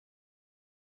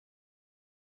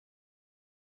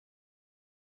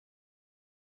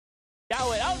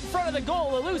Out in front of the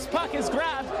goal, a loose puck is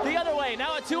grabbed the other way.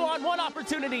 Now a 2-on-1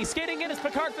 opportunity. Skating in is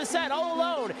Picard-Fiset all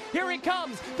alone. Here he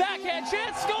comes. Backhand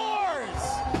chance, scores!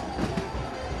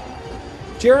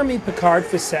 Jeremy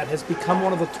Picard-Fiset has become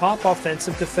one of the top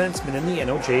offensive defensemen in the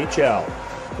NOJHL.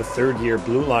 The third-year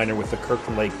blue liner with the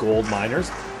Kirkland Lake Gold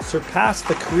Miners surpassed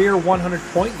the career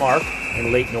 100-point mark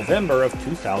in late November of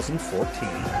 2014.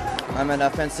 I'm an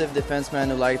offensive defenseman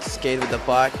who likes to skate with the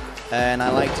puck, and I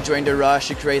like to join the rush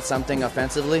to create something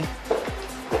offensively.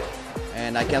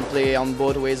 And I can play on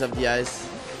both ways of the ice,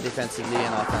 defensively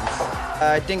and offense.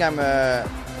 I think I'm a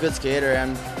good skater.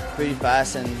 I'm pretty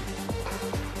fast and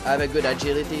I have a good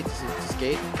agility to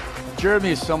skate.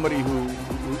 Jeremy is somebody who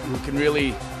can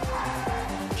really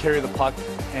carry the puck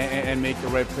and make the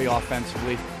right play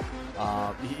offensively.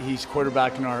 He's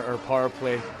quarterbacking our power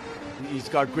play. He's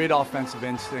got great offensive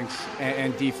instincts,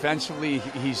 and defensively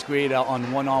he's great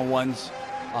on one-on-ones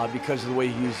because of the way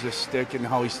he uses his stick and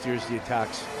how he steers the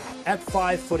attacks. At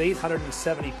 5 foot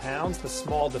 870 pounds, the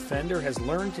small defender has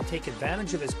learned to take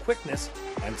advantage of his quickness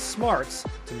and smarts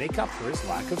to make up for his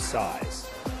lack of size.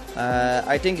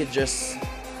 I think it just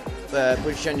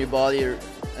position your body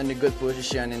in a good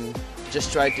position and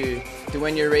just try to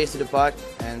win your race to the puck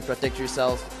and protect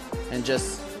yourself and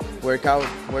just work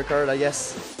hard, I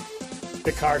guess.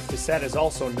 Picard-Fiset is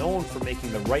also known for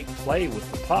making the right play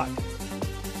with the puck.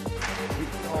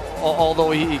 Although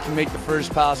he can make the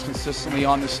first pass consistently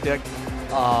on the stick,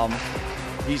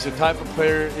 he's the type of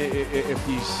player,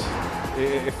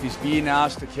 if he's being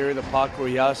asked to carry the puck or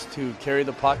he has to carry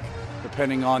the puck,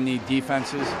 depending on the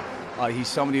defenses, he's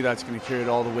somebody that's going to carry it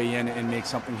all the way in and make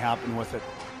something happen with it.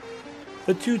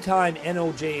 The two-time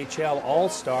NOJHL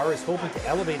All-Star is hoping to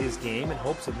elevate his game in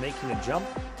hopes of making a jump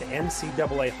to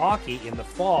NCAA hockey in the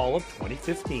fall of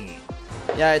 2015.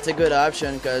 Yeah, it's a good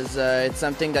option because it's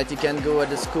something that you can go at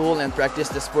the school and practice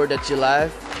the sport that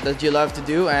you love to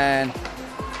do, and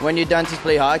when you're done to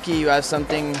play hockey, you have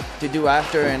something to do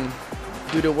after and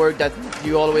do the work that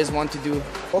you always want to do.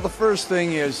 Well, the first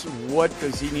thing is, what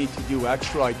does he need to do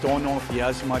extra? I don't know if he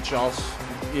has much else,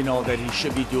 that he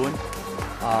should be doing.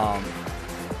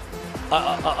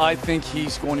 I think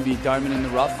he's going to be diamond in the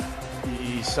rough.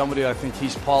 He's somebody I think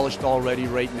he's polished already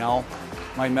right now.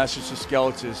 My message to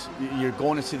scouts is you're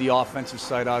going to see the offensive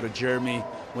side out of Jeremy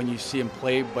when you see him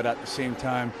play, but at the same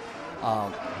time,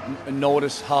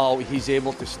 notice how he's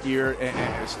able to steer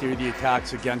the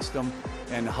attacks against them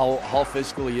and how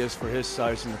physical he is for his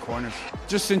size in the corners.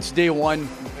 Just since day one,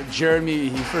 Jeremy,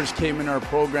 he first came in our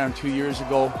program 2 years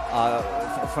ago.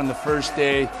 From the first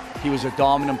day, he was a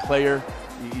dominant player.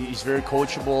 He's very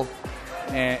coachable,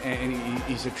 and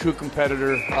he's a true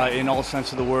competitor in all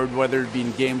sense of the word, whether it be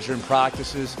in games or in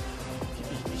practices.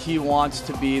 He wants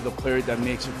to be the player that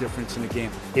makes a difference in the game.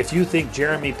 If you think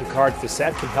Jeremy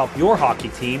Picard-Fiset can help your hockey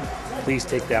team, please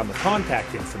take down the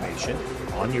contact information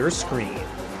on your screen.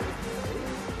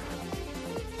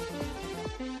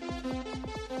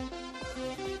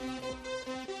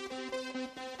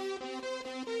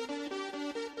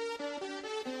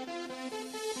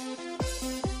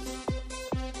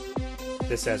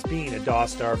 This has been a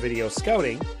All-Star Video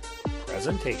Scouting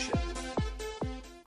presentation.